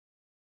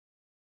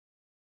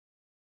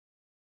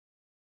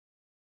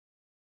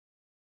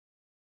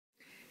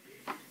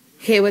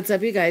Hey, what's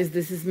up, you guys?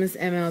 This is Miss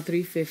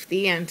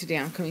ML350, and today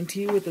I'm coming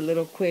to you with a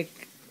little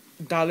quick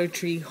Dollar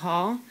Tree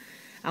haul.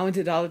 I went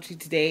to Dollar Tree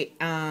today,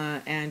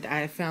 and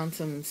I found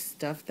some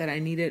stuff that I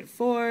needed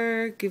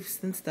for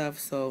gifts and stuff,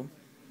 so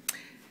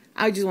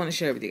I just want to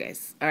share it with you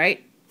guys.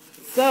 Alright?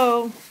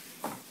 So,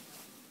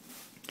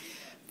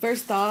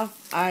 first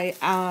off, I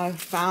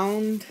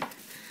found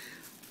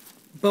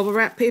bubble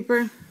wrap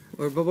paper,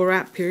 or bubble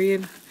wrap,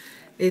 period.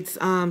 It's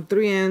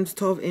 3 ends,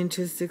 12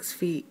 inches, 6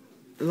 feet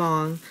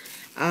long.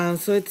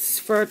 So it's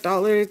for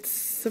 $1. It's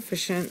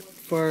sufficient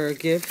for a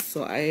gift.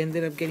 So I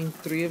ended up getting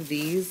 3 of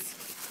these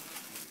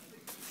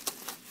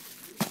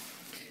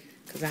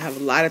because I have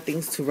a lot of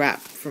things to wrap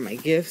for my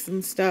gifts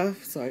and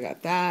stuff. So I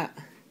got that.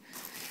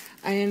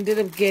 I ended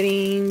up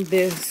getting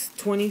this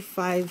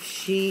 25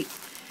 sheet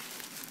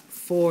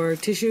for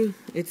tissue.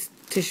 It's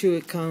tissue.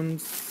 It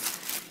comes,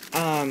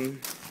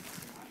 I'm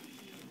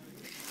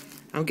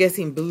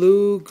guessing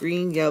blue,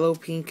 green, yellow,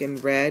 pink,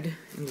 and red,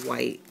 and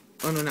white.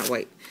 Oh no, not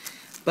white.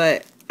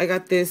 But I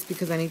got this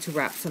because I need to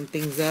wrap some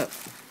things up.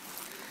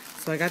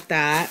 So I got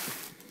that.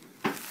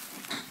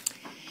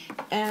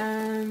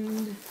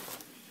 And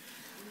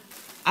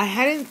I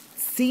hadn't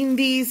seen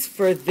these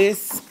for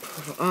this.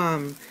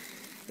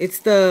 It's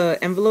the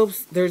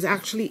envelopes. There's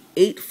actually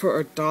 8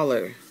 for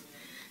 $1.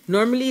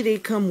 Normally they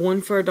come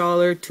 1 for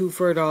 $1, 2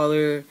 for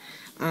 $1.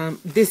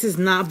 This is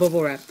not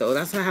bubble wrap though.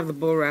 That's why I have the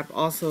bubble wrap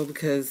also,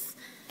 because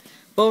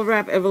bubble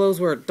wrap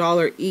envelopes were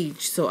 $1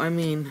 each. So I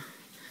mean,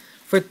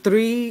 for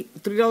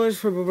 $3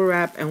 for bubble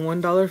wrap and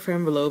 $1 for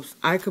envelopes,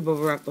 I could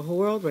bubble wrap the whole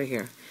world right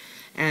here.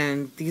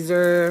 And these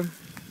are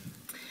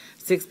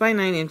 6 by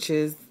 9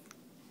 inches.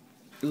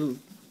 You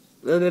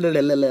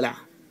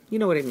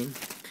know what I mean.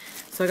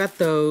 So I got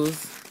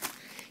those.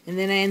 And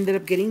then I ended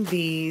up getting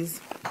these.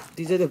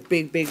 These are the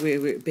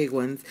big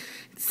ones.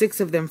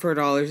 6 of them for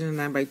 $1 and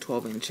 9 by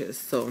 12 inches.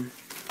 So,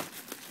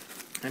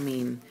 I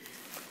mean,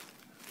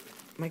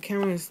 my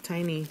camera is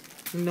tiny.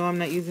 No, I'm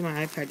not using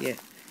my iPad yet.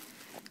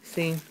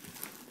 See?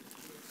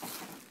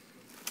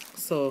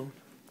 So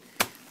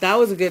that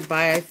was a good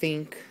buy, I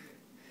think.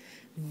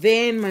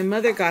 Then my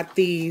mother got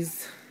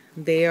these.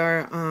 They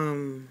are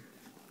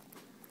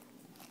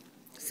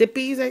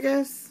sippies, I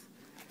guess.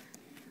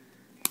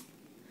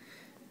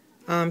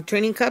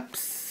 Training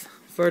cups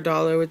for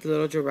 $1 with the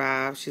little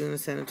giraffe. She's gonna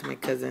send it to my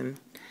cousin.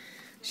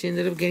 She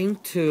ended up getting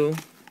 2.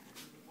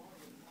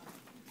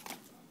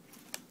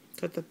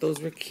 Thought that those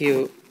were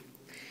cute.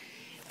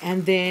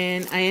 And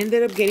then I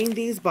ended up getting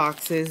these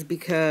boxes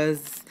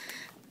because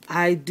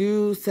I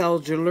do sell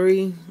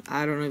jewelry.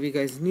 I don't know if you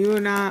guys knew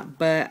or not,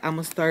 but I'm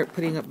going to start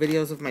putting up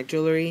videos of my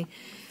jewelry.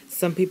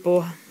 Some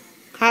people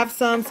have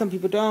some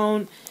people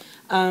don't.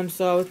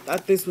 So I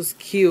thought this was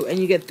cute. And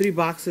you get 3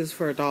 boxes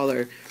for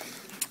 $1.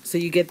 So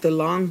you get the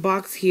long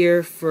box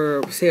here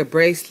for, say, a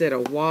bracelet, a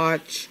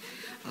watch.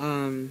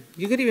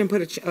 You could even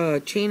put a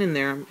chain in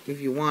there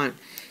if you want.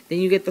 Then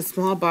you get the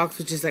small box,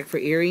 which is like for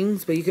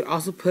earrings. But you could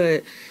also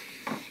put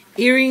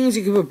earrings.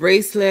 You could put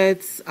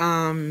bracelets.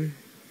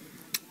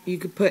 You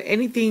could put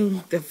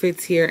anything that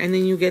fits here. And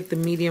then you get the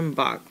medium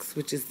box,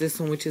 which is this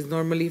one, which is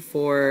normally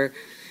for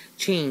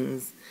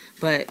chains.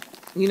 But,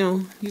 you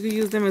know, you can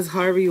use them as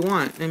however you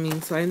want. I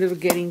mean, so I ended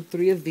up getting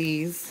 3 of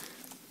these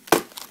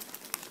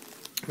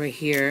right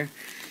here.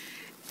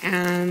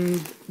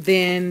 And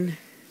then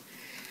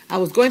I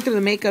was going through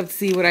the makeup to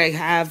see what I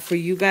have for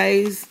you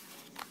guys.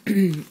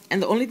 And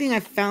the only thing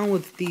I found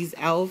with these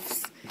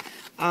e.l.f.'s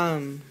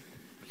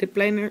lip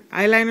liner,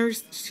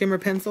 eyeliners, shimmer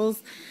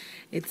pencils.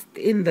 It's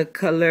in the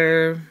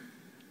color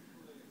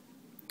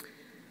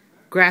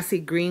Grassy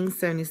Green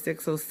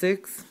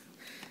 7606.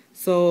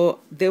 So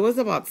there was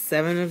about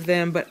 7 of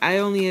them, but I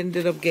only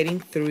ended up getting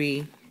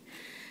 3.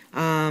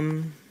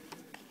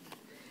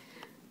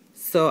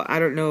 So I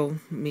don't know,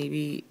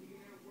 maybe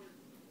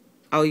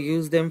I'll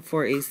use them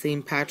for a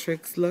St.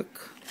 Patrick's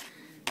look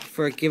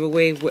for a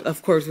giveaway,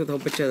 of course, with a whole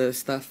bunch of other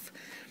stuff.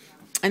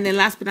 And then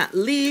last but not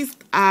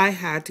least, I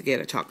had to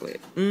get a chocolate.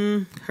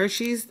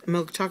 Hershey's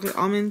milk chocolate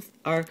almonds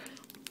are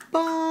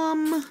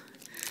bomb.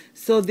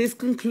 So this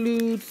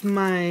concludes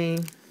my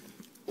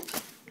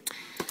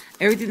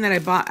everything that I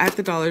bought at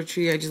the Dollar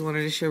Tree. I just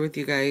wanted to share with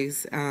you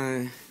guys.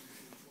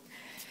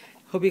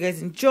 Hope you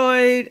guys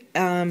enjoyed.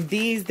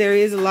 There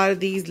is a lot of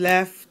these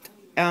left.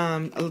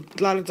 A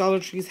lot of Dollar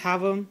Trees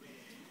have them.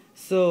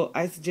 So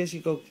I suggest you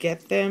go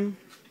get them.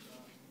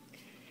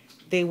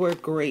 They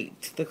work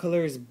great. The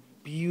color is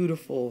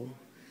beautiful.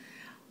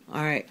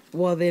 Alright,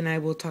 well then I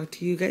will talk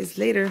to you guys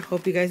later.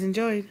 Hope you guys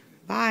enjoyed.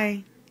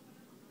 Bye.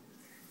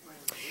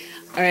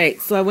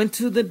 Alright, so I went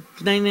to the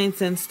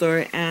 99-cent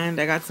store and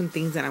I got some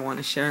things that I want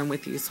to share them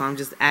with you. So I'm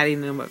just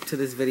adding them up to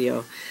this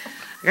video.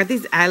 I got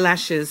these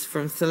eyelashes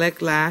from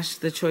Select Lash,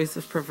 the choice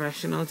of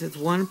professionals. It's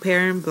 1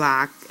 pair in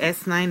black,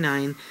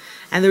 S99.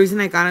 And the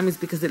reason I got them is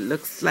because it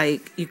looks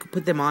like you could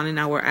put them on and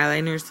now wear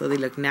eyeliners so they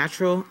look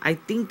natural. I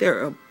think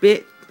they're a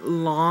bit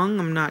long,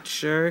 I'm not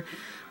sure.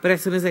 But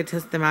as soon as I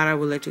test them out, I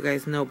will let you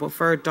guys know. But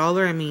for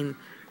 $1, I mean,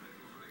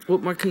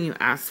 what more can you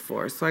ask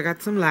for? So I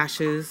got some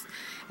lashes.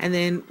 And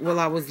then while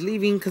I was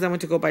leaving, because I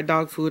went to go buy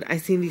dog food, I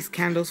seen these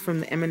candles from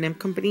the M&M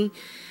company.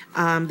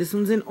 This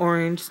one's in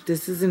orange.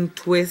 This is in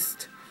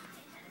twist.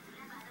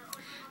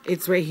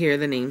 It's right here,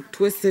 the name,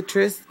 Twist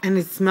Citrus, and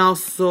it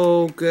smells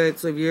so good.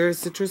 So if you're a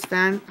citrus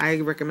fan, I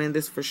recommend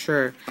this for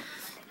sure.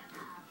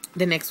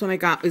 The next one I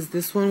got is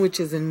this one, which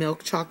is in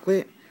milk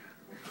chocolate.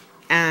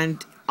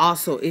 And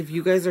also, if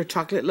you guys are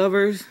chocolate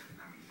lovers,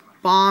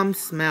 bomb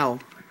smell.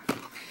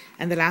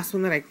 And the last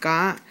one that I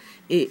got,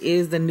 it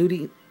is the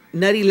Nutty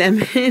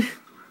Lemon.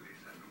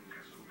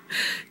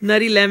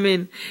 Nutty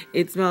Lemon.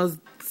 It smells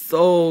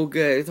so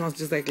good. It smells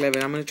just like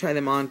lemon. I'm going to try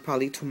them on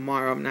probably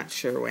tomorrow. I'm not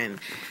sure when.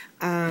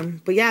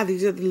 But yeah,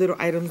 these are the little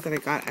items that I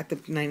got at the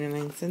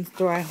 99-cent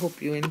store. I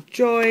hope you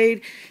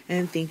enjoyed.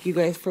 And thank you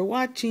guys for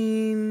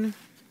watching.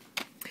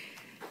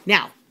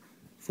 Now,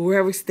 for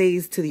whoever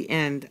stays to the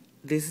end,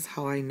 this is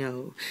how I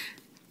know.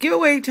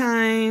 Giveaway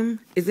time.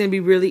 It's going to be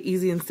really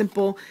easy and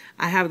simple.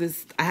 I have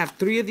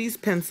 3 of these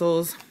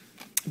pencils,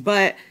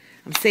 but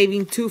I'm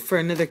saving 2 for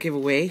another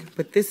giveaway.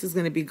 But this is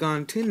going to be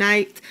gone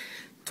tonight.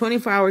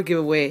 24-hour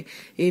giveaway.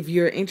 If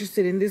you're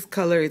interested in this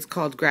color, it's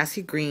called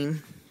Grassy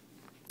Green.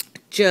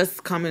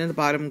 Just comment in the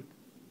bottom,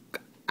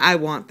 I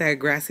want that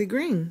grassy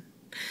green.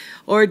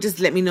 Or just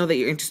let me know that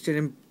you're interested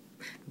in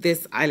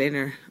this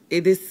eyeliner.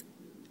 This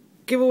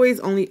giveaway is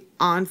only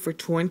on for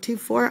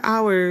 24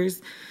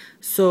 hours.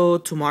 So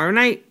tomorrow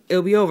night,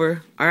 it'll be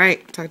over. All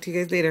right, talk to you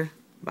guys later.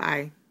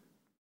 Bye.